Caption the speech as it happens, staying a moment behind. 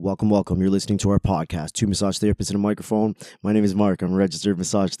Welcome, welcome. You're listening to our podcast, Two Massage Therapists and a Microphone. My name is Mark. I'm a registered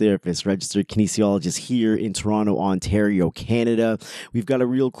massage therapist, registered kinesiologist here in Toronto, Ontario, Canada. We've got a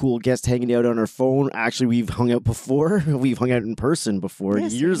real cool guest hanging out on our phone. Actually, we've hung out before. We've hung out in person before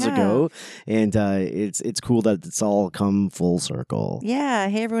years ago. And it's cool that it's all come full circle. Yeah.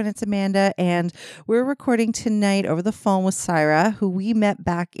 Hey, everyone. It's Amanda. And we're recording tonight over the phone with Syra, who we met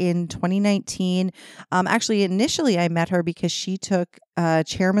back in 2019. Actually, initially, I met her because she took a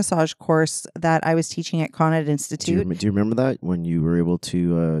chair massage course that I was teaching at Con Ed Institute. Do you remember that when you were able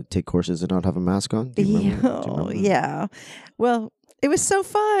to take courses and not have a mask on? Yeah. Well, it was so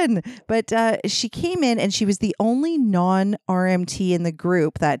fun. But she came in and she was the only non-RMT in the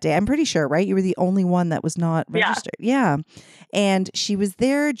group that day. I'm pretty sure, right? You were the only one that was not registered. Yeah. And she was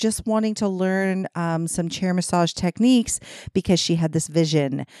there just wanting to learn some chair massage techniques because she had this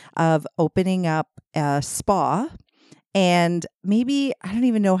vision of opening up a spa. And maybe, I don't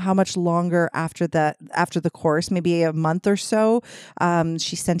even know how much longer after the course, maybe a month or so,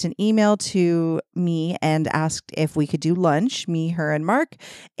 she sent an email to me and asked if we could do lunch, me, her, and Mark.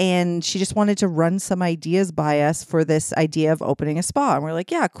 And she just wanted to run some ideas by us for this idea of opening a spa. And we're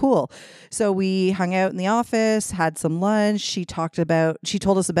like, yeah, cool. So we hung out in the office, had some lunch. She told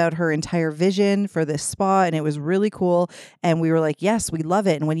us about her entire vision for this spa, and it was really cool. And we were like, yes, we love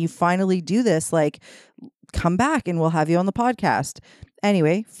it. And when you finally do this, come back and we'll have you on the podcast.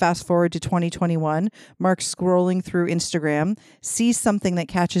 Anyway, fast forward to 2021. Mark's scrolling through Instagram, sees something that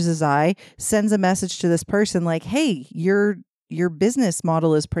catches his eye, sends a message to this person like, hey, your business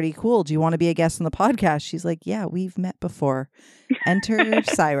model is pretty cool. Do you want to be a guest on the podcast? She's like, yeah, we've met before. Enter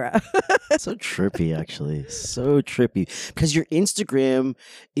Syra. So trippy, actually. So trippy. Because your Instagram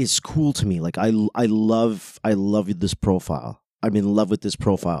is cool to me. Like I love this profile. I'm in love with this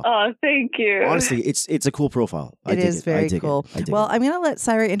profile. Oh, thank you. Honestly, it's a cool profile. It is very cool. Well, I'm going to let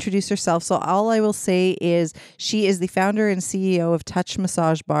Syra introduce herself. So all I will say is she is the founder and CEO of Touch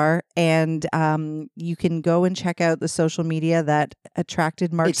Massage Bar. And you can go and check out the social media that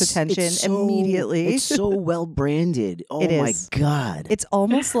attracted Mark's attention immediately. It's so well branded. Oh my God. It's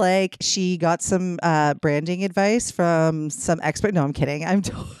almost like she got some branding advice from some expert. No, I'm kidding. I'm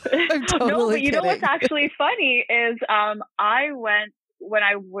totally No, but you kidding. know what's actually funny is I went, when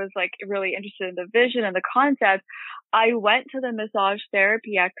I was really interested in the vision and the concept, I went to the Massage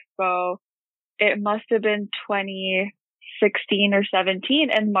Therapy Expo. It must have been 2016 or 17.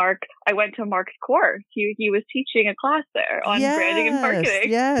 And I went to Mark's course. He was teaching a class there on branding and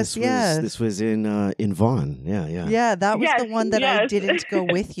marketing. This was in Vaughan. Yeah. Yeah, that was the one that I didn't go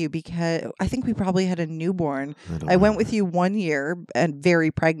with you because I think we probably had a newborn. I went with you 1 year and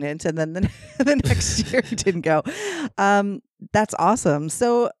very pregnant, and then the next year didn't go. That's awesome.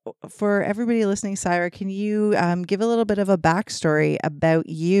 So for everybody listening, Syra, can you give a little bit of a backstory about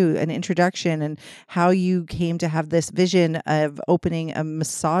you, an introduction, and how you came to have this vision of opening a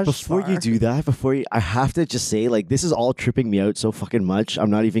massage Before bar? you do that, I have to just say, this is all tripping me out so fucking much. I'm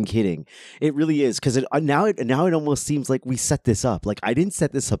not even kidding. It really is, because now it almost seems like we set this up. I didn't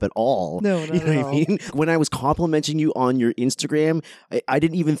set this up at all. No, you know what I mean? When I was complimenting you on your Instagram, I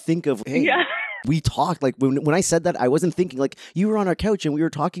didn't even think of, hey. Yeah. We talked when I said that, I wasn't thinking you were on our couch and we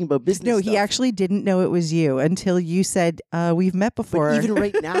were talking about business. No, stuff. he actually didn't know it was you until you said, we've met before. But even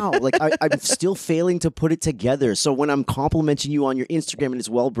right now, I'm still failing to put it together. So when I'm complimenting you on your Instagram and it's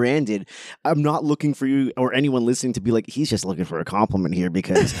well branded, I'm not looking for you or anyone listening to be like, he's just looking for a compliment here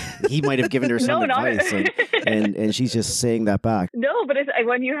because he might have given her some advice and she's just saying that back. No, but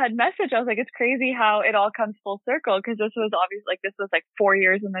when you had message, I was like, it's crazy how it all comes full circle, because this was obviously 4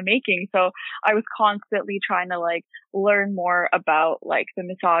 years in the making. So I was constantly trying to learn more about the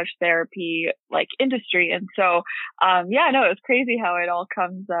massage therapy industry. And so it was crazy how it all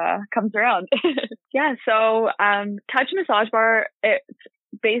comes around. Yeah. So Touch Massage Bar, it's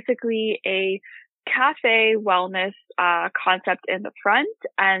basically a cafe wellness concept in the front,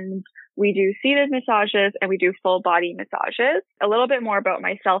 and we do seated massages and we do full body massages. A little bit more about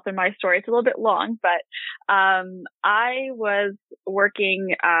myself and my story. It's a little bit long, but I was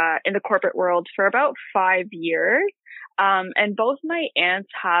working in the corporate world for about 5 years. And both my aunts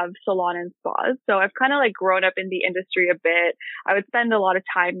have salon and spas. So I've kind of grown up in the industry a bit. I would spend a lot of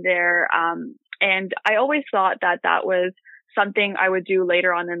time there. And I always thought that was something I would do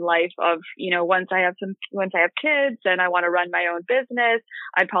later on in life of, once I have kids and I want to run my own business,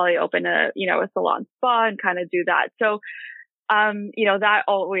 I'd probably open a salon spa and kind of do that. So, that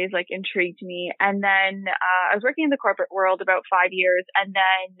always intrigued me. And then, I was working in the corporate world about 5 years. And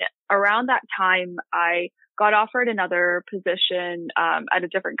then around that time, I got offered another position, at a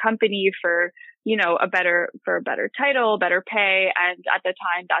different company for a better title, better pay. And at the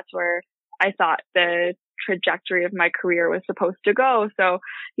time, that's where I thought the trajectory of my career was supposed to go. So,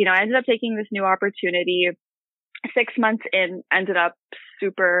 I ended up taking this new opportunity. 6 months in, ended up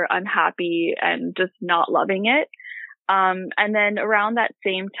super unhappy and just not loving it. And then around that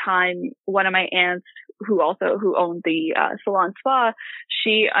same time, one of my aunts who owned the salon spa,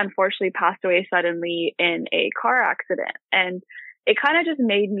 she unfortunately passed away suddenly in a car accident. And it kind of just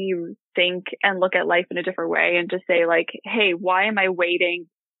made me think and look at life in a different way and just say like, hey, why am I waiting?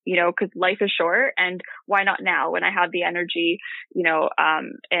 Because life is short, and why not now when I have the energy,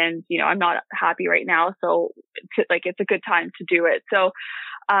 and, I'm not happy right now. So it's a good time to do it. So,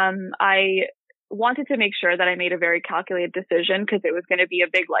 I wanted to make sure that I made a very calculated decision, because it was going to be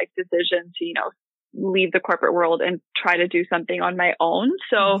a big life decision to, leave the corporate world and try to do something on my own.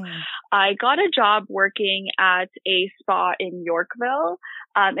 So I got a job working at a spa in Yorkville.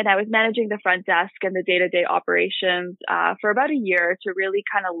 And I was managing the front desk and the day-to-day operations, for about a year to really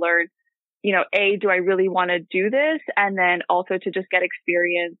kind of learn, do I really want to do this? And then also to just get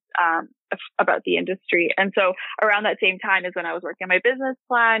experience, about the industry. And so around that same time is when I was working on my business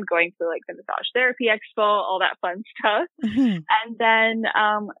plan, going to like the Massage Therapy Expo, all that fun stuff. And then,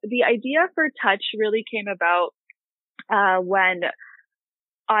 the idea for Touch really came about, when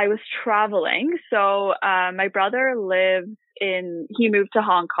I was traveling. So, my brother he moved to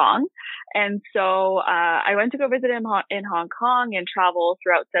Hong Kong. And so, I went to go visit him in Hong Kong and travel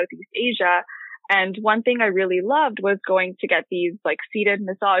throughout Southeast Asia. And one thing I really loved was going to get these like seated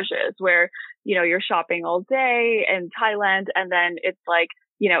massages where, you're shopping all day in Thailand, and then it's like,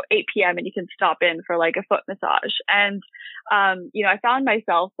 8 p.m. and you can stop in for like a foot massage. And, I found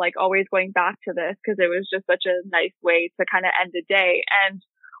myself like always going back to this because it was just such a nice way to kind of end the day. And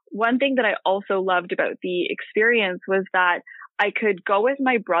one thing that I also loved about the experience was that I could go with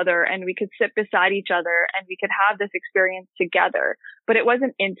my brother and we could sit beside each other and we could have this experience together. But it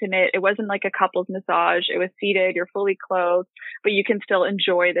wasn't intimate. It wasn't like a couple's massage. It was seated. You're fully clothed, but you can still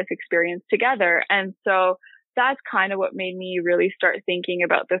enjoy this experience together. And so that's kind of what made me really start thinking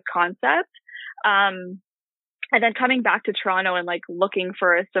about this concept. And then coming back to Toronto and like looking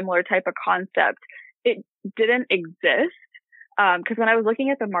for a similar type of concept, it didn't exist. Because when I was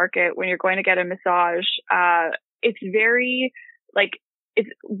looking at the market, when you're going to get a massage, it's very like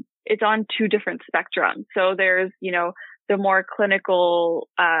it's on two different spectrums. So there's, the more clinical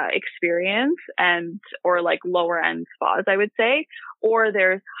experience or like lower end spas, I would say, or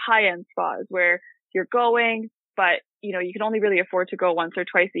there's high end spas where you're going, but you can only really afford to go once or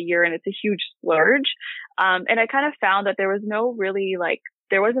twice a year, and it's a huge splurge. And I kind of found that there was no really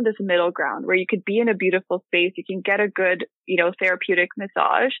there wasn't this middle ground where you could be in a beautiful space, you can get a good, therapeutic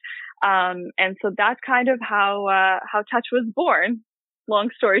massage. And so that's kind of how Touch was born. Long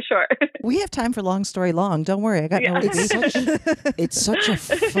story short. We have time for long story long. Don't worry. I got no It's such a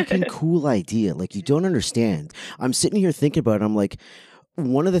fucking cool idea. Like, you don't understand. I'm sitting here thinking about it. I'm like,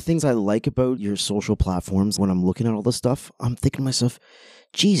 one of the things I like about your social platforms when I'm looking at all this stuff, I'm thinking to myself,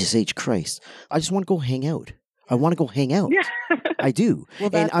 Jesus H. Christ, I just want to go hang out. I want to go hang out. Yeah. I do.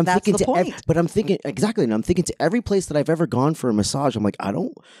 Well, that's the point. But I'm thinking exactly, and I'm thinking to every place that I've ever gone for a massage, I'm like, I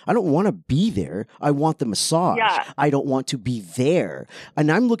don't want to be there. I want the massage. Yeah. I don't want to be there.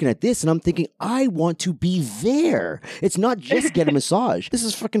 And I'm looking at this and I'm thinking, I want to be there. It's not just get a massage. This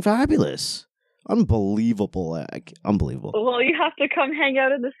is fucking fabulous. Unbelievable. Unbelievable. Well, you have to come hang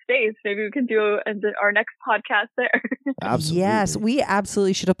out in the States. Maybe we can do our next podcast there. Absolutely. Yes, we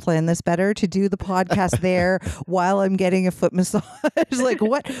absolutely should have planned this better to do the podcast there while I'm getting a foot massage. Like,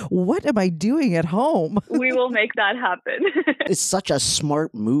 what am I doing at home? We will make that happen. It's such a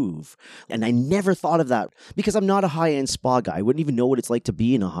smart move. And I never thought of that because I'm not a high-end spa guy. I wouldn't even know what it's like to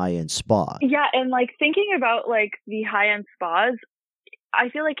be in a high-end spa. Yeah, and like thinking about like the high-end spas, I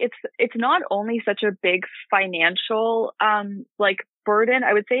feel like it's not only such a big financial like burden.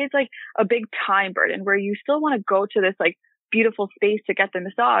 I would say it's like a big time burden where you still want to go to this like beautiful space to get the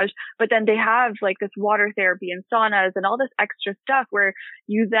massage, but then they have like this water therapy and saunas and all this extra stuff where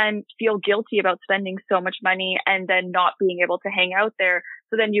you then feel guilty about spending so much money and then not being able to hang out there.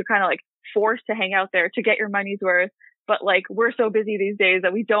 So then you kind of like forced to hang out there to get your money's worth. But like, we're so busy these days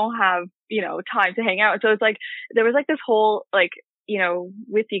that we don't have, time to hang out. So it's like, there was like this whole like,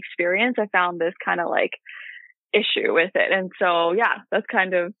 with the experience, I found this kind of like issue with it. And so, yeah, that's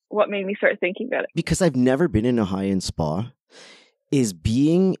kind of what made me start thinking about it. Because I've never been in a high-end spa, is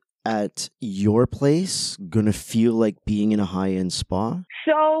being at your place going to feel like being in a high-end spa?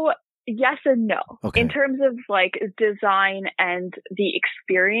 So yes and no. Okay. In terms of like design and the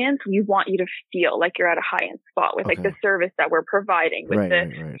experience, we want you to feel like you're at a high-end spot with like the service that we're providing, with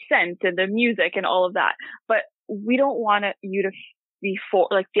the scent and the music and all of that. But we don't want you to be feel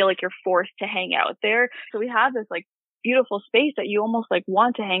like you're forced to hang out there. So we have this like beautiful space that you almost like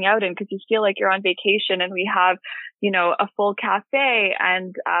want to hang out in because you feel like you're on vacation, and we have, you know, a full cafe,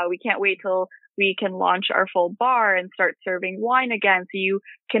 and we can't wait till we can launch our full bar and start serving wine again. So you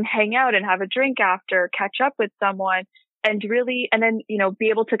can hang out and have a drink after, catch up with someone, and really, and then, you know,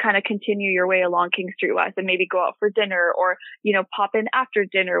 be able to kind of continue your way along King Street West and maybe go out for dinner or, you know, pop in after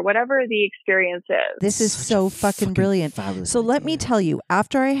dinner, whatever the experience is. This is so fucking brilliant. So let me tell you,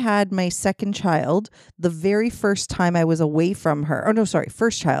 after I had my second child, the very first time I was away from her, oh no, sorry,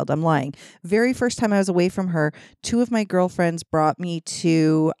 first child, I'm lying. Very first time I was away from her, two of my girlfriends brought me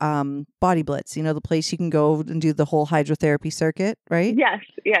to Body Blitz, you know, the place you can go and do the whole hydrotherapy circuit, right? Yes.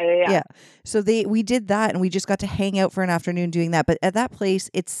 Yeah. So we did that, and we just got to hang out for an afternoon doing that. But at that place,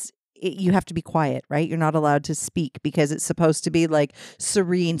 you have to be quiet, right? You're not allowed to speak because it's supposed to be like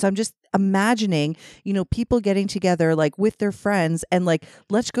serene. So I'm just imagining, you know, people getting together like with their friends and like,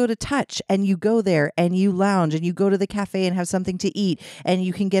 let's go to Touch, and you go there and you lounge and you go to the cafe and have something to eat, and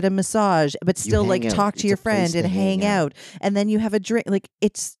you can get a massage, but still like talk to your friend and hang out. And then you have a drink. Like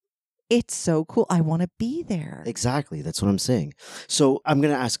it's so cool. I want to be there. Exactly. That's what I'm saying. So I'm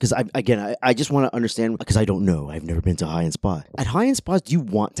going to ask, because I just want to understand, because I don't know. I've never been to high-end spa. At high-end spas, do you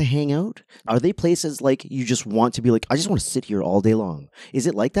want to hang out? Are they places like you just want to be like, I just want to sit here all day long? Is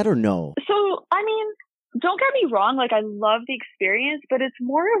it like that or no? So, I mean, don't get me wrong. Like, I love the experience, but it's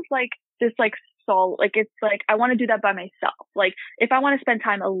more of like this, like, like, it's like, I want to do that by myself. Like, if I want to spend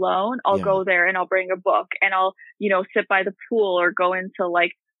time alone, I'll go there and I'll bring a book and I'll, you know, sit by the pool or go into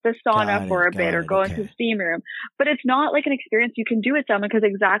like the sauna for a bit or go into the steam room. But it's not like an experience you can do with someone, because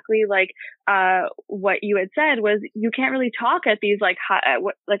exactly like what you had said was you can't really talk at these like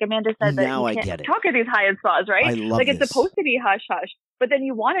like Amanda said that now you can't talk at these high-end spas, right? I love like this. It's supposed to be hush hush, but then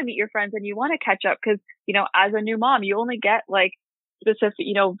you want to meet your friends and you want to catch up because, you know, as a new mom, you only get like specific,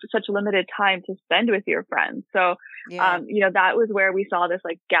 you know, such limited time to spend with your friends. So, you know, that was where we saw this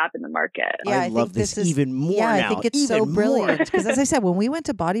like gap in the market. Yeah, I love this even more now. now. I think it's so brilliant because, as I said, when we went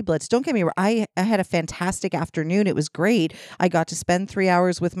to Body Blitz, don't get me wrong, I had a fantastic afternoon. It was great. I got to spend 3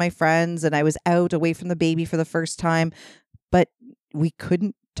 hours with my friends, and I was out away from the baby for the first time, but we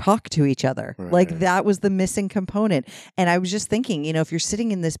couldn't talk to each other. Right. Like, that was the missing component. And I was just thinking, you know, if you're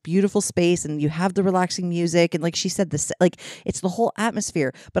sitting in this beautiful space and you have the relaxing music, and like she said, this, like, it's the whole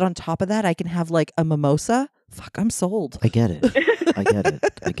atmosphere, but on top of that, I can have like a mimosa. Fuck, I'm sold. I get it. I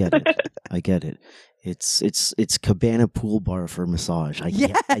get it. It's Cabana Pool Bar for massage. I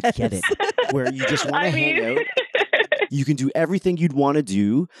get it. Where you just want to hang out. You can do everything you'd want to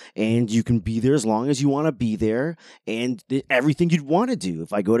do, and you can be there as long as you want to be there, and everything you'd want to do.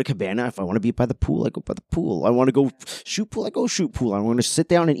 If I go to Cabana, if I want to be by the pool, I go by the pool. I want to go shoot pool, I go shoot pool. I want to sit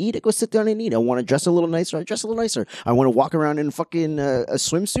down and eat, I go sit down and eat. I want to dress a little nicer, I dress a little nicer. I want to walk around in fucking a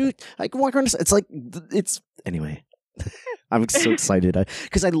swimsuit, I can walk around. It's like, anyway. I'm so excited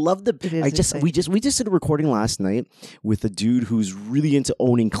because I love we just did a recording last night with a dude who's really into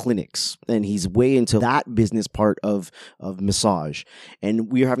owning clinics, and he's way into that business part of massage.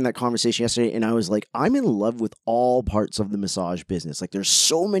 And we were having that conversation yesterday, and I was like, I'm in love with all parts of the massage business. Like, there's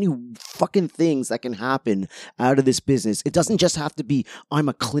so many fucking things that can happen out of this business. It doesn't just have to be I'm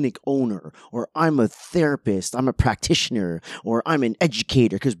a clinic owner, or I'm a therapist, I'm a practitioner, or I'm an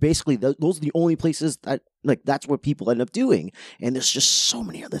educator, because basically those are the only places that, like, that's what people end up doing. And there's just so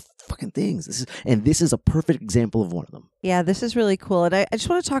many other fucking things. This is a perfect example of one of them. Yeah, this is really cool. And I just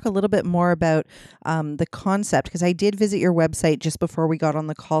want to talk a little bit more about the concept, because I did visit your website just before we got on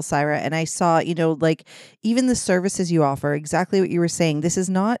the call, Syra, and I saw, you know, like, even the services you offer, exactly what you were saying. This is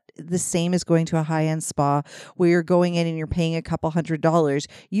not the same as going to a high-end spa where you're going in and you're paying a couple $100.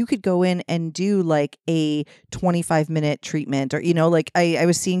 You could go in and do like a 25-minute treatment, or, you know, like I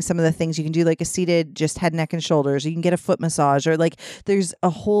was seeing some of the things you can do, like a seated just head, neck, and shoulders. Or you can get a foot massage, or like there's a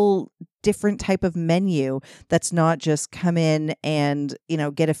whole different type of menu that's not just come in and, you know,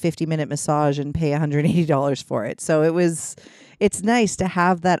 get a 50-minute massage and pay $180 for it. So it's nice to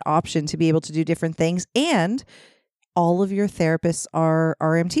have that option to be able to do different things. And all of your therapists are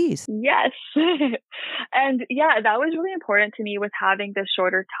RMTs. Yes. And yeah, that was really important to me with having this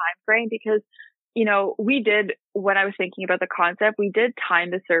shorter time frame, because, you know, when I was thinking about the concept, we did time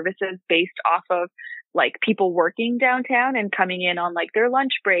the services based off of like people working downtown and coming in on like their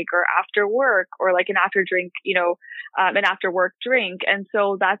lunch break or after work, or like an after drink, you know, an after work drink. And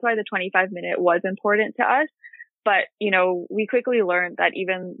so that's why the 25-minute was important to us. But, we quickly learned that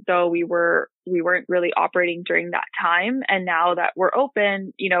even though we weren't really operating during that time, and now that we're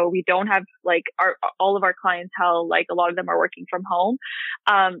open, we don't have like all of our clientele, like a lot of them are working from home.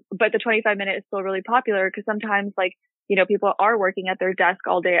 But the 25-minute is still really popular because sometimes like, people are working at their desk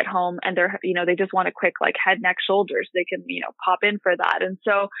all day at home and they just want a quick like head, neck, shoulders. They can, pop in for that. And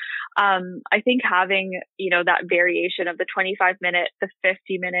so, I think having, that variation of the 25-minute, the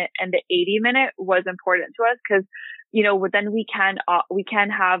 50-minute and the 80-minute was important to us because, then we can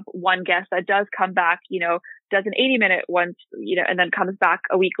have one guest that does come back, does an 80-minute once, and then comes back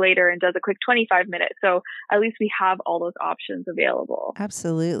a week later and does a quick 25-minute. So at least we have all those options available.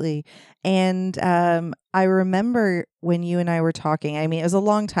 Absolutely. And I remember when you and I were talking, I mean, it was a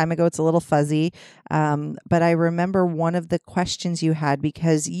long time ago. It's a little fuzzy. But I remember one of the questions you had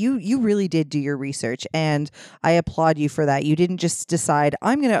because you really did do your research and I applaud you for that. You didn't just decide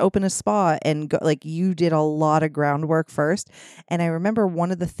I'm going to open a spa and go, like you did a lot of groundwork first. And I remember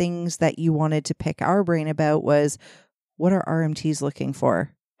one of the things that you wanted to pick our brain about was what are RMTs looking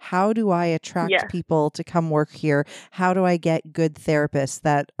for? How do I attract people to come work here? How do I get good therapists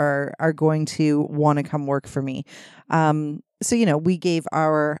that are going to want to come work for me? So, we gave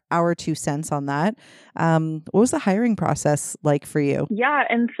our 2 cents on that. What was the hiring process like for you? Yeah.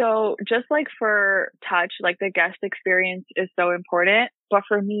 And so just like for Touch, like the guest experience is so important. But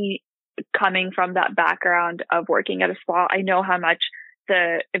for me, coming from that background of working at a spa, I know how much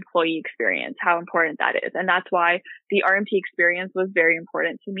the employee experience, how important that is. And that's why the RMT experience was very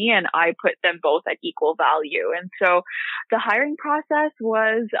important to me. And I put them both at equal value. And so the hiring process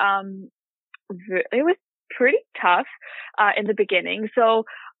was, it was pretty tough, in the beginning. So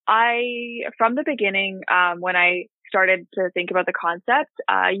from the beginning, when I started to think about the concept,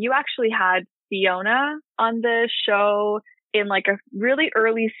 you actually had Fiona on the show in like a really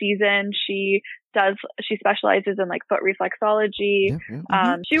early season. She specializes in like foot reflexology.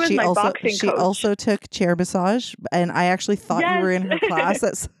 She was my boxing coach. She also took chair massage, and I actually thought you were in her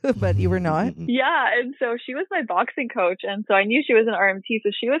class, but you were not. Yeah, and so she was my boxing coach, and so I knew she was an RMT.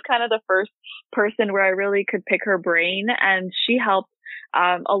 So she was kind of the first person where I really could pick her brain, and she helped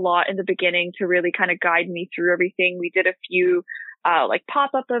a lot in the beginning to really kind of guide me through everything. We did a few like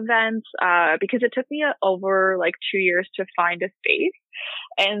pop-up events, because it took me over like 2 years to find a space.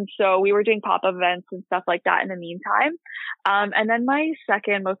 And so we were doing pop-up events and stuff like that in the meantime. And then my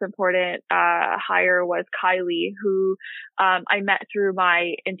second most important, hire was Kylie, who, I met through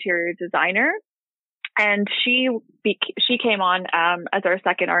my interior designer. And she came on, as our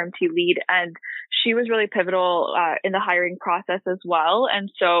second RMT lead, and she was really pivotal, in the hiring process as well. And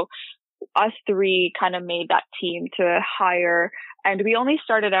so us three kind of made that team to hire. And we only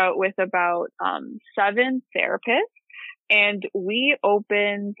started out with about 7 therapists. And we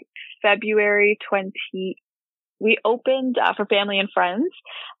opened February 20. We opened for family and friends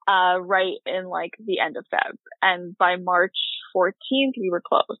right in like the end of Feb. And by March 14th, we were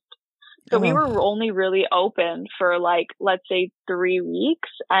closed. So we were only really open for like, let's say 3 weeks.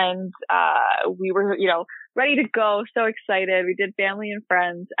 And we were, ready to go. So excited. We did family and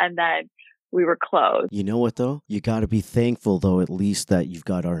friends. And then we were closed. You know what, though? You got to be thankful, though, at least that you've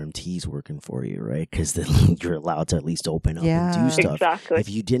got RMTs working for you, right? Because then you're allowed to at least open up and do stuff. Exactly. If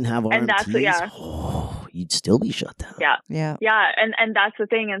you didn't have RMTs, you'd still be shut down. Yeah. And that's the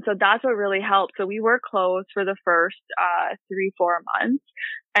thing. And so that's what really helped. So we were closed for the first 3-4 months.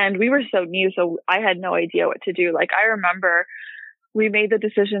 And we were so new. So I had no idea what to do. Like, I remember we made the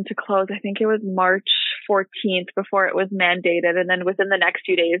decision to close. I think it was March 14th before it was mandated. And then within the next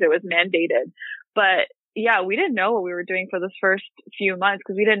few days, it was mandated. But yeah, we didn't know what we were doing for those first few months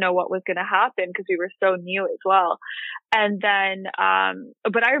because we didn't know what was going to happen because we were so new as well. And then,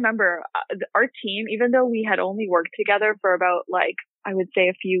 but I remember our team, even though we had only worked together for about like, I would say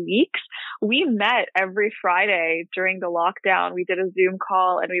a few weeks, we met every Friday during the lockdown. We did a Zoom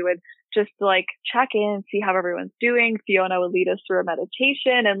call and we would just like check in, see how everyone's doing. Fiona would lead us through a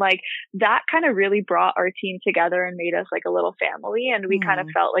meditation, and like that kind of really brought our team together and made us like a little family. And we kind of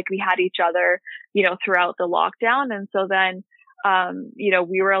felt like we had each other, throughout the lockdown. And so then,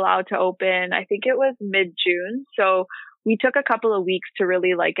 we were allowed to open, I think it was mid-June. So we took a couple of weeks to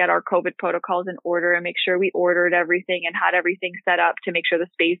really like get our COVID protocols in order and make sure we ordered everything and had everything set up to make sure the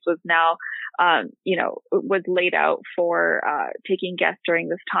space was now, was laid out for taking guests during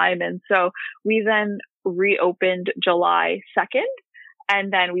this time. And so we then reopened July 2nd,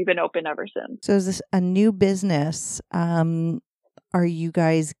 and then we've been open ever since. So is this a new business? Are you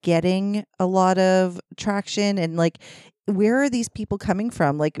guys getting a lot of traction? And like, where are these people coming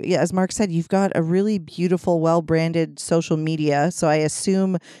from? Like, as Mark said, you've got a really beautiful, well-branded social media. So I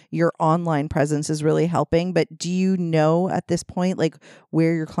assume your online presence is really helping. But do you know at this point, like,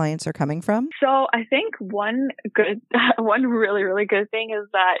 where your clients are coming from? So I think one really, really good thing is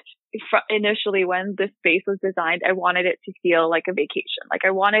that initially when the space was designed, I wanted it to feel like a vacation. Like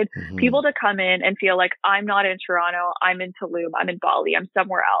I wanted people to come in and feel like I'm not in Toronto, I'm in Tulum, I'm in Bali, I'm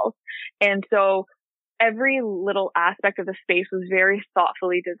somewhere else. And so every little aspect of the space was very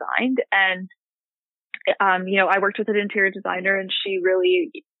thoughtfully designed. And, I worked with an interior designer and she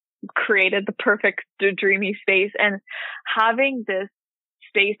really created the perfect dreamy space. And having this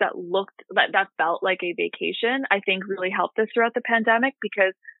space that felt like a vacation, I think really helped us throughout the pandemic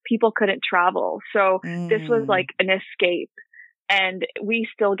because people couldn't travel. So this was like an escape. And we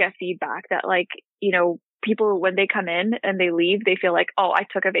still get feedback that people, when they come in and they leave, they feel like, oh, I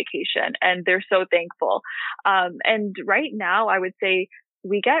took a vacation, and they're so thankful. And right now I would say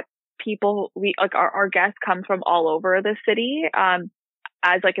we get people, our guests come from all over the city,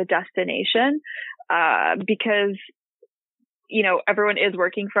 as like a destination, because, everyone is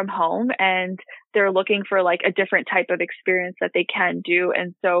working from home and they're looking for like a different type of experience that they can do.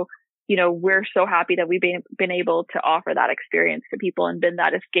 And so, we're so happy that we've been able to offer that experience to people and been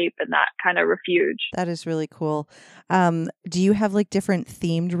that escape and that kind of refuge. That is really cool. Do you have like different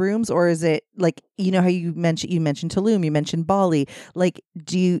themed rooms, or is it like, how you mentioned Tulum, you mentioned Bali, like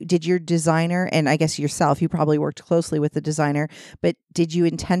did your designer, and I guess yourself, you probably worked closely with the designer, but did you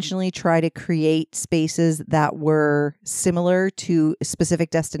intentionally try to create spaces that were similar to specific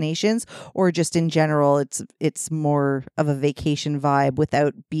destinations, or just in general, it's more of a vacation vibe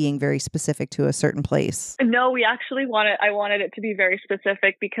without being very specific to a certain place? No, I wanted it to be very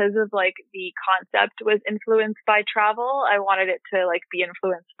specific because of like the concept was influenced by travel. I wanted it to like be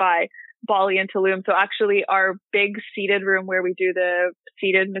influenced by Bali and Tulum. So actually our big seated room where we do the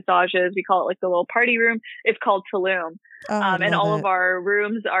seated massages, we call it like the little party room, it's called Tulum. And all of our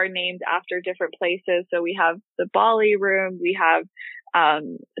rooms are named after different places. So we have the Bali room, we have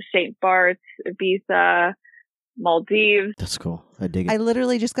St. Bart's, Ibiza, Maldives. That's cool. I dig it. I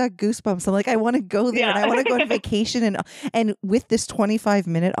literally just got goosebumps. I'm like, I want to go there and I want to go on vacation. And with this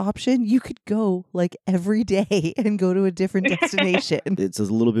 25-minute option, you could go like every day and go to a different destination. It's a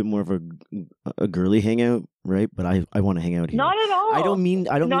little bit more of a girly hangout, right? But I want to hang out here. Not at all. I don't mean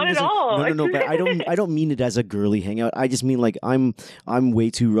at all. No. But I don't mean it as a girly hangout. I just mean like I'm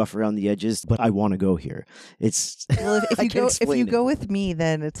way too rough around the edges, but I want to go here. It's well, if you go with me,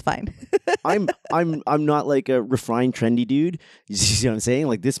 then it's fine. I'm not like a refined trendy dude. You see what I'm saying?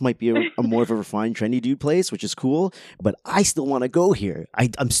 Like this might be a more of a refined trendy dude place, which is cool, but I still want to go here.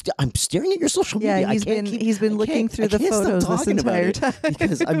 I'm staring at your social media. Yeah, he's been looking through the photos this entire time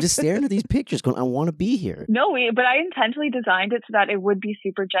because I'm just staring at these pictures going, I want to be here. No, but I intentionally designed it so that it would be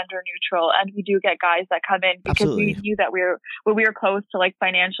super gender neutral, and we do get guys that come in because Absolutely. We knew that we were close to like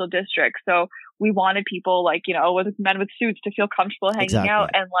financial districts, so we wanted people like with men with suits to feel comfortable hanging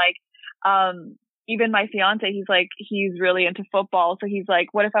out, and like even my fiance, he's really into football, so he's like,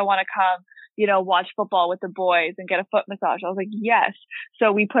 what if I want to come watch football with the boys and get a foot massage? I was like, yes.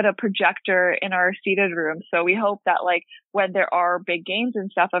 So we put a projector in our seated room. So we hope that like when there are big games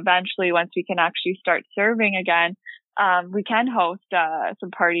and stuff, eventually once we can actually start serving again, we can host some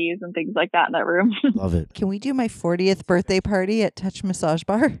parties and things like that in that room. Love it. Can we do my 40th birthday party at Touch Massage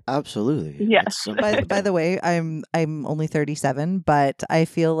Bar? Absolutely. Yes. By the way, I'm only 37, but I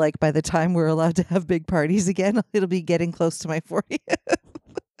feel like by the time we're allowed to have big parties again, it'll be getting close to my 40th.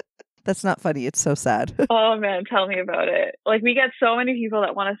 That's not funny. It's so sad. Oh man, tell me about it. Like we get so many people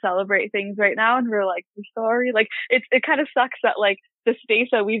that want to celebrate things right now, and we're like, we're sorry. Like it kind of sucks that like the space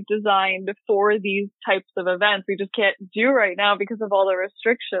that we've designed for these types of events, we just can't do right now because of all the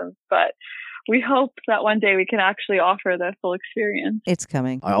restrictions. But we hope that one day we can actually offer the full experience. It's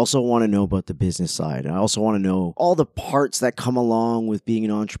coming. I also want to know about the business side. I also want to know all the parts that come along with being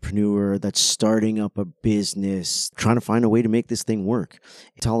an entrepreneur, that's starting up a business, trying to find a way to make this thing work.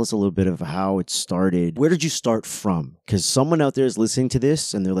 Tell us a little bit of how it started. Where did you start from? Because someone out there is listening to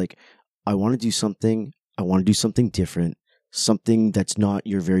this and they're like, I want to do something. I want to do something different. Something that's not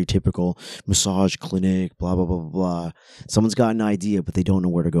your very typical massage clinic, blah, blah, blah, blah, blah. Someone's got an idea, but they don't know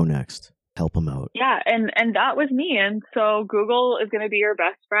where to go next. Help them out. Yeah, and that was me. And so Google is going to be your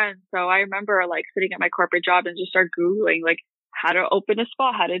best friend. So I remember like sitting at my corporate job and just start Googling like, how to open a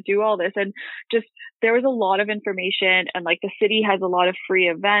spa, how to do all this. And just, there was a lot of information, and like the city has a lot of free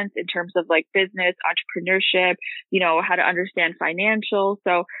events in terms of like business, entrepreneurship, how to understand financials.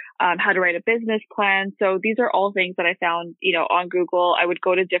 So, how to write a business plan. So these are all things that I found, on Google. I would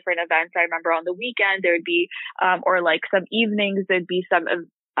go to different events. I remember on the weekend there would be, or like some evenings, there'd be some,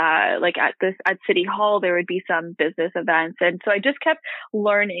 like at City Hall, there would be some business events. And so I just kept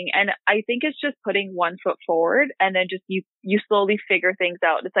learning. And I think it's just putting one foot forward, and then just you slowly figure things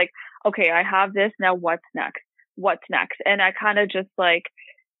out. It's like, okay, I have this. Now what's next? What's next? And I kind of just like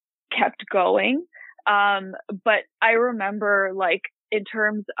kept going. But I remember like in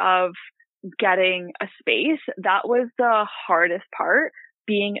terms of getting a space, that was the hardest part,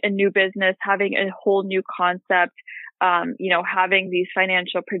 being a new business, having a whole new concept, having these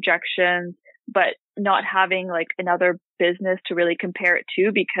financial projections, but not having like another business to really compare it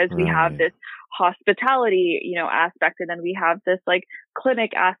to, because we have this hospitality, aspect, and then we have this like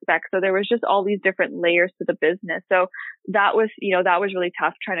clinic aspect. So there was just all these different layers to the business. So that was really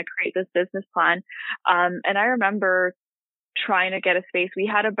tough trying to create this business plan. And I remember trying to get a space. We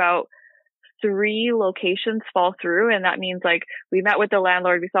had about 3 locations fall through. And that means like we met with the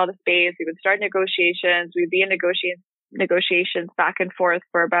landlord, we saw the space, we would start negotiations, we'd be in negotiations back and forth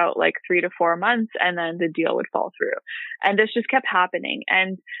for about like 3 to 4 months, and then the deal would fall through. And this just kept happening.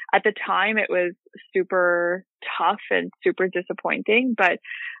 And at the time it was super tough and super disappointing, but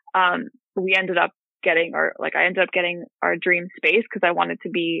we ended up getting I ended up getting our dream space, because I wanted to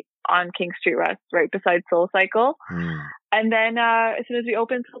be on King Street West right beside SoulCycle. And then as soon as we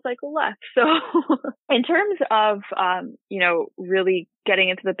opened, SoulCycle left. So in terms of really getting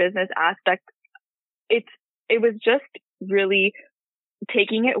into the business aspect, it was just really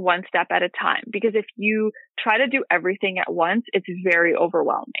taking it one step at a time, because if you try to do everything at once, it's very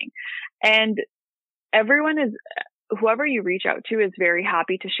overwhelming. And whoever you reach out to is very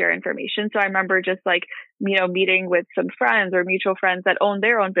happy to share information. So I remember just like, meeting with some friends or mutual friends that own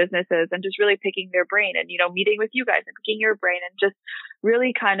their own businesses, and just really picking their brain, and, meeting with you guys and picking your brain, and just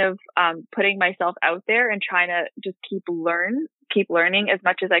really kind of, putting myself out there and trying to just keep learning as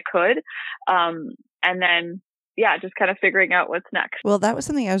much as I could. And then, just kind of figuring out what's next. Well, that was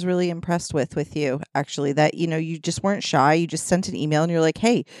something I was really impressed with you, actually, that, you just weren't shy. You just sent an email and you're like,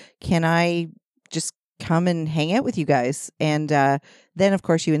 hey, can I just come and hang out with you guys? And then, of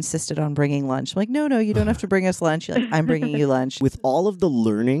course, you insisted on bringing lunch. I'm like, no, you don't have to bring us lunch. You're like, I'm bringing you lunch. With all of the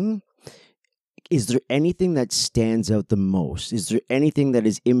learning, is there anything that stands out the most? Is there anything that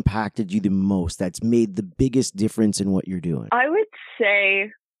has impacted you the most, that's made the biggest difference in what you're doing? I would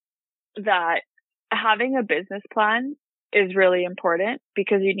say that having a business plan is really important,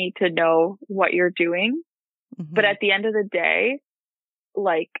 because you need to know what you're doing. Mm-hmm. But at the end of the day,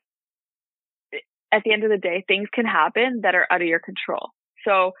 things can happen that are out of your control.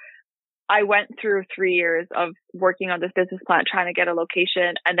 So I went through 3 years of working on this business plan, trying to get a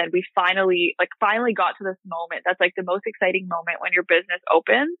location. And then we finally got to this moment. That's like the most exciting moment when your business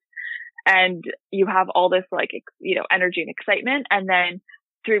opens and you have all this energy and excitement. And then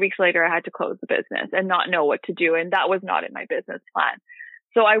 3 weeks later, I had to close the business and not know what to do. And that was not in my business plan.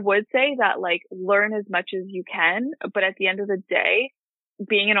 So I would say that learn as much as you can. But at the end of the day,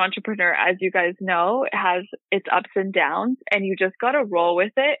 being an entrepreneur, as you guys know, has its ups and downs, and you just got to roll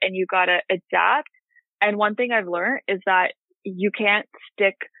with it, and you got to adapt. And one thing I've learned is that you can't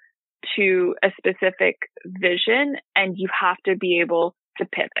stick to a specific vision, and you have to be able to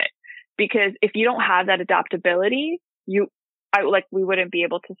pivot, because if you don't have that adaptability, we wouldn't be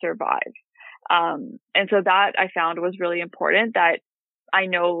able to survive. And so that I found was really important, that I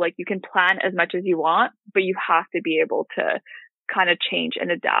know you can plan as much as you want, but you have to be able to kind of change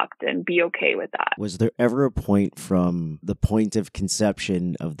and adapt and be okay with that. Was there ever a point from the point of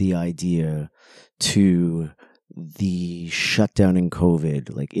conception of the idea to the shutdown in COVID,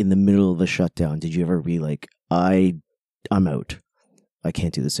 in the middle of the shutdown, did you ever be like, I'm out, I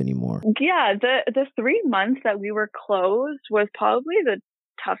can't do this anymore? Yeah, the 3 months that we were closed was probably the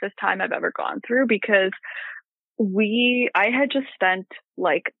toughest time I've ever gone through, because I had just spent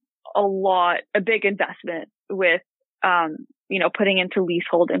a big investment with putting into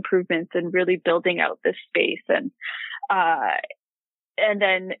leasehold improvements and really building out this space, and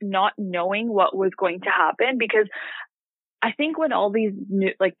then not knowing what was going to happen, because I think when all these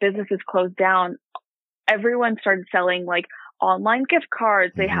new businesses closed down, everyone started selling online gift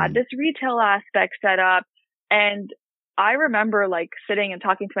cards. They had this retail aspect set up, and I remember sitting and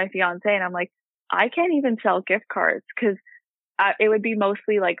talking to my fiance, and I'm like, I can't even sell gift cards, because it would be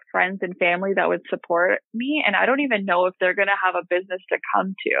mostly friends and family that would support me. And I don't even know if they're going to have a business to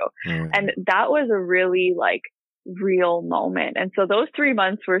come to. And that was a really real moment. And so those 3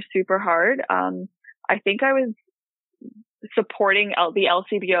 months were super hard. I think I was supporting the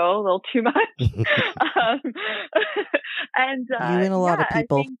LCBO a little too much. And you and a lot of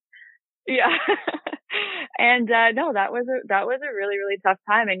people. Yeah. And no, that was a really, really tough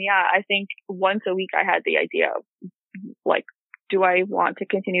time. And yeah, I think once a week I had the idea of like, do I want to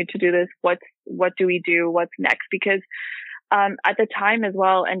continue to do this? What do we do? What's next? Because at the time as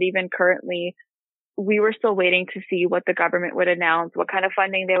well, and even currently, we were still waiting to see what the government would announce, what kind of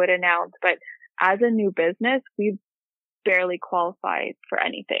funding they would announce. But as a new business, we barely qualified for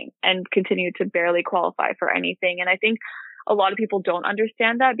anything and continue to barely qualify for anything. And I think a lot of people don't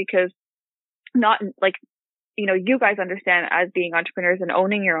understand that, because not like, you know, you guys understand as being entrepreneurs and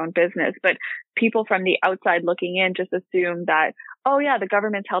owning your own business, but people from the outside looking in just assume that, oh yeah, the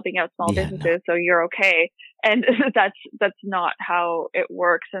government's helping out small businesses, so you're okay. And that's not how it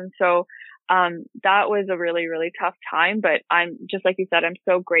works. And so that was a really, really tough time. But I'm just like you said, I'm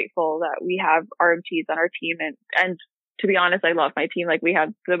so grateful that we have RMTs on our team. And to be honest, I love my team. Like, we have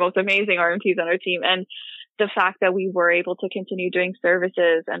the most amazing RMTs on our team. And the fact that we were able to continue doing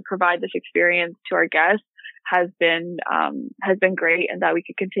services and provide this experience to our guests has been great, and that we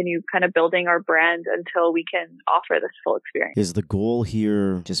could continue kind of building our brand until we can offer this full experience. Is the goal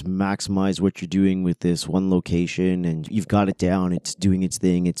here just maximize what you're doing with this one location, and you've got it down, it's doing its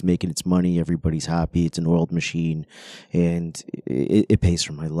thing, it's making its money, everybody's happy, it's an oiled machine, and it pays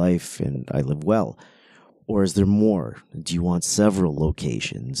for my life and I live well? Or is there more? Do you want several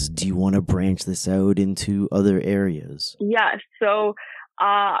locations? Do you want to branch this out into other areas? Yes. So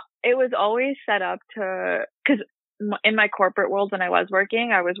it was always set up to, because in my corporate world when I was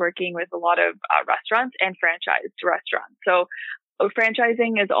working with a lot of restaurants and franchised restaurants. So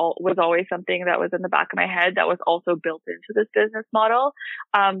franchising was always something that was in the back of my head that was also built into this business model.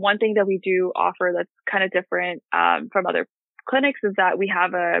 One thing that we do offer that's kind of different from other clinics is that we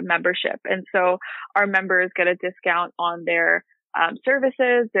have a membership. And so our members get a discount on their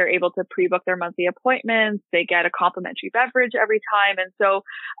services. They're able to pre-book their monthly appointments. They get a complimentary beverage every time. And so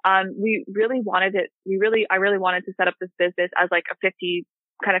I really wanted to set up this business as like a 50%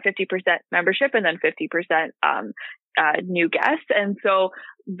 membership and then 50% new guests. And so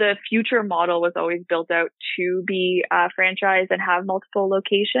the future model was always built out to be franchised and have multiple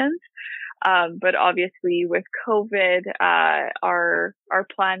locations. But obviously with COVID, our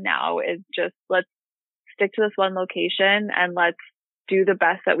plan now is just let's stick to this one location and let's do the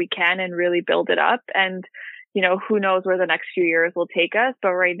best that we can and really build it up. And, you know, who knows where the next few years will take us.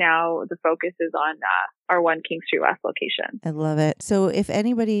 But right now the focus is on our One King Street West location. I love it. So if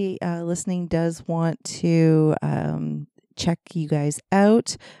anybody listening does want to check you guys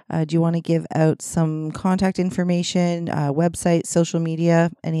out, do you want to give out some contact information, website, social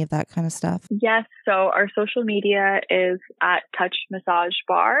media, any of that kind of stuff? Yes. So our social media is at Touch Massage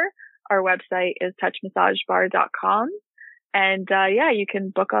Bar. Our website is touchmassagebar.com. And you can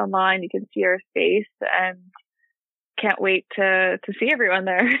book online. You can see our space, and can't wait to see everyone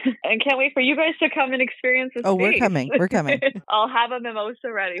there. And can't wait for you guys to come and experience the space. We're coming. I'll have a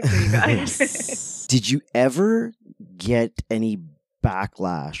mimosa ready for you guys. Did you ever get any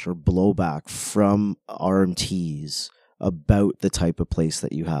backlash or blowback from RMTs about the type of place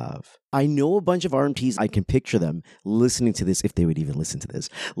that you have? I know a bunch of RMTs, I can picture them listening to this, if they would even listen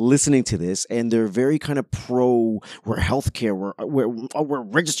to this, and they're very kind of pro, we're healthcare, we're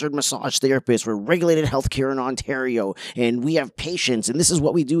registered massage therapists, we're regulated healthcare in Ontario, and we have patients, and this is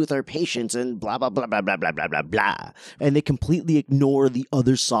what we do with our patients, and blah, blah, blah, blah, blah, blah, blah, blah, blah. And they completely ignore the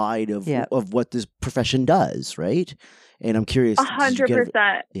other side of what this profession does, right? And I'm curious.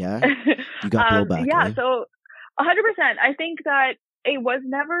 100%. Yeah? You got blowback. Yeah, right? So 100%. I think that it was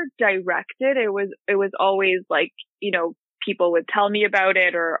never directed. It was always like, you know, people would tell me about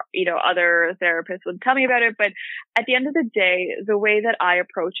it, or, you know, other therapists would tell me about it. But at the end of the day, the way that I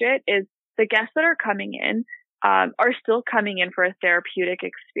approach it is the guests that are coming in are still coming in for a therapeutic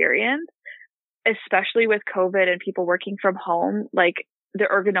experience, especially with COVID and people working from home. Like, the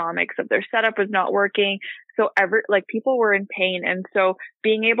ergonomics of their setup was not working. So people were in pain. And so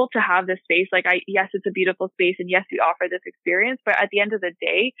being able to have this space, yes, it's a beautiful space, and yes, we offer this experience, but at the end of the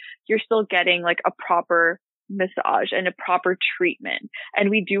day, you're still getting like a proper massage and a proper treatment. And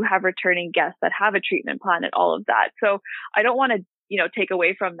we do have returning guests that have a treatment plan and all of that. So I don't want to, you know, take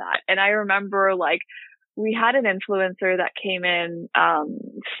away from that. And I remember like we had an influencer that came in,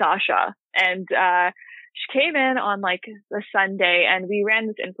 Sasha, and, she came in on like a Sunday, and we ran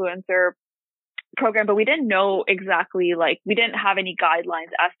this influencer program, but we didn't know exactly, like, we didn't have any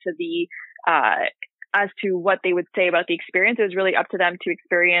guidelines as to the as to what they would say about the experience. It was really up to them to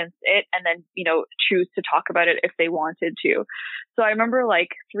experience it and then, choose to talk about it if they wanted to. So I remember like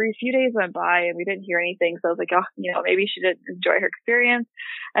few days went by and we didn't hear anything. So I was like, oh, maybe she didn't enjoy her experience.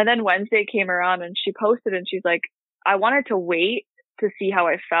 And then Wednesday came around and she posted and she's like, I wanted to wait to see how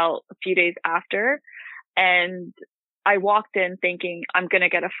I felt a few days after. And I walked in thinking I'm going to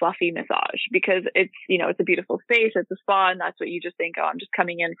get a fluffy massage because it's, it's a beautiful space. It's a spa. And that's what you just think, oh, I'm just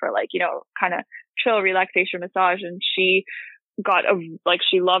coming in for like, kind of chill relaxation massage. And she got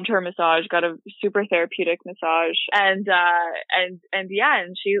she loved her massage, got a super therapeutic massage and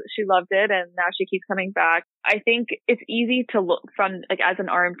she loved it. And now she keeps coming back. I think it's easy to look from like as an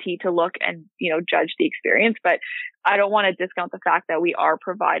RMT to look and, judge the experience, but I don't want to discount the fact that we are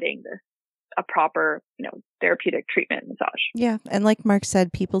providing a proper, therapeutic treatment massage. Yeah. And like Mark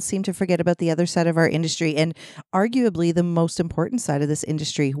said, people seem to forget about the other side of our industry and arguably the most important side of this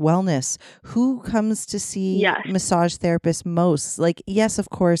industry, wellness. Who comes to see massage therapists most? Like, yes, of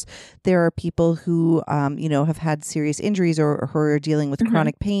course, there are people who, have had serious injuries or who are dealing with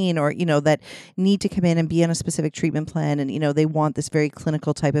chronic pain or, that need to come in and be on a specific treatment plan. And, they want this very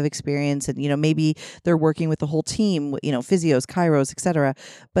clinical type of experience. And, maybe they're working with the whole team, physios, chiros, etc.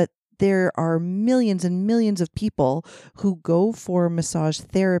 But there are millions and millions of people who go for massage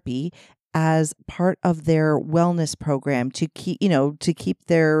therapy as part of their wellness program to keep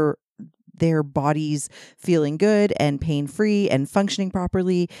their bodies feeling good and pain-free and functioning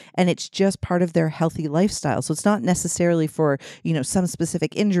properly. And it's just part of their healthy lifestyle. So it's not necessarily for, some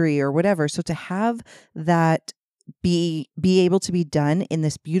specific injury or whatever. So to have that be able to be done in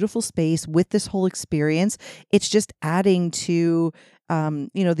this beautiful space with this whole experience, it's just adding to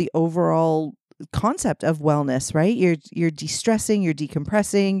the overall concept of wellness, right? You're de-stressing, you're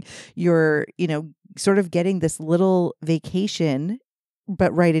decompressing, you're sort of getting this little vacation,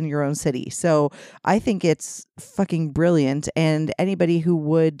 but right in your own city. So I think it's fucking brilliant. And anybody who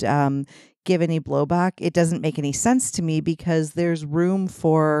would give any blowback, it doesn't make any sense to me because there's room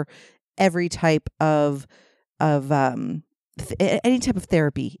for every type of any type of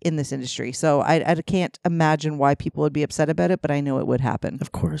therapy in this industry. So I can't imagine why people would be upset about it, but I know it would happen.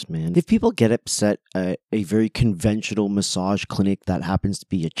 Of course, man. If people get upset at a very conventional massage clinic that happens to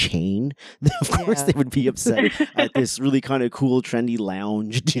be a chain, then of course they would be upset at this really kind of cool, trendy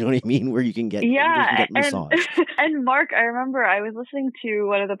lounge. Do you know what I mean? Where you can get, massage. And Mark, I remember I was listening to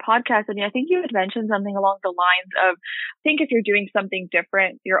one of the podcasts and I think you had mentioned something along the lines of, I think if you're doing something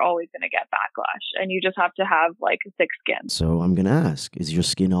different, you're always going to get backlash and you just have to have like a thick skin. So I'm going to ask, is your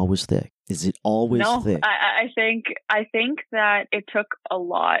skin always thick? Is it always thick? I think that it took a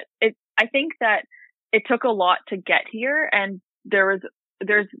lot. I think that it took a lot to get here and there's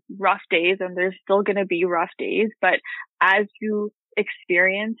rough days and there's still going to be rough days, but as you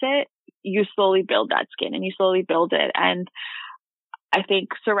experience it, you slowly build that skin and you slowly build it. And I think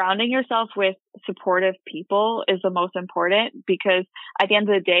surrounding yourself with supportive people is the most important because at the end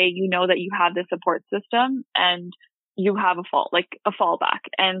of the day, you know that you have the support system and you have a fallback.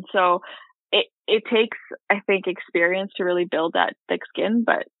 And so it takes, I think, experience to really build that thick skin,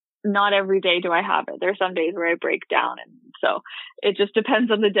 but not every day do I have it. There's some days where I break down. And so it just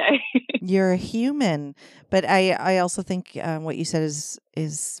depends on the day. You're a human. But I also think what you said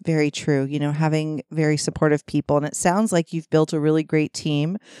is very true. Having very supportive people. And it sounds like you've built a really great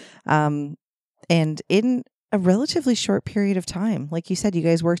team. And in a relatively short period of time. Like you said, you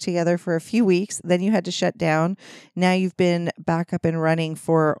guys worked together for a few weeks, then you had to shut down. Now you've been back up and running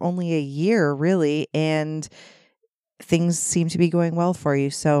for only a year, really, and things seem to be going well for you.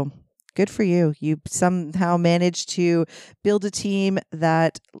 So good for you. You somehow managed to build a team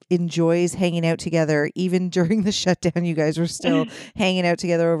that enjoys hanging out together. Even during the shutdown, you guys were still hanging out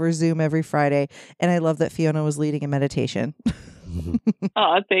together over Zoom every Friday. And I love that Fiona was leading a meditation.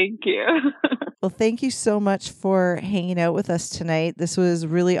 Oh, thank you. Well, thank you so much for hanging out with us tonight. This was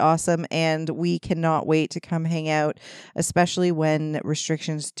really awesome, and we cannot wait to come hang out, especially when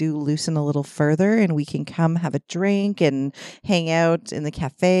restrictions do loosen a little further and we can come have a drink and hang out in the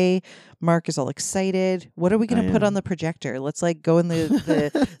cafe. Mark is all excited. What are we going to put on the projector? Let's go in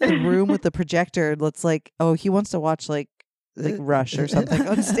the room with the projector. Let's he wants to watch Rush or something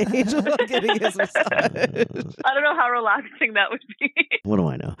on stage while getting his massage. I don't know how relaxing that would be. What do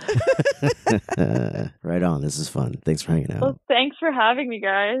I know? Right on. This is fun. Thanks for hanging out. Well, thanks for having me,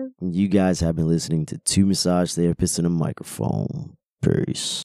 guys. You guys have been listening to Two Massage Therapists and a Microphone. Peace.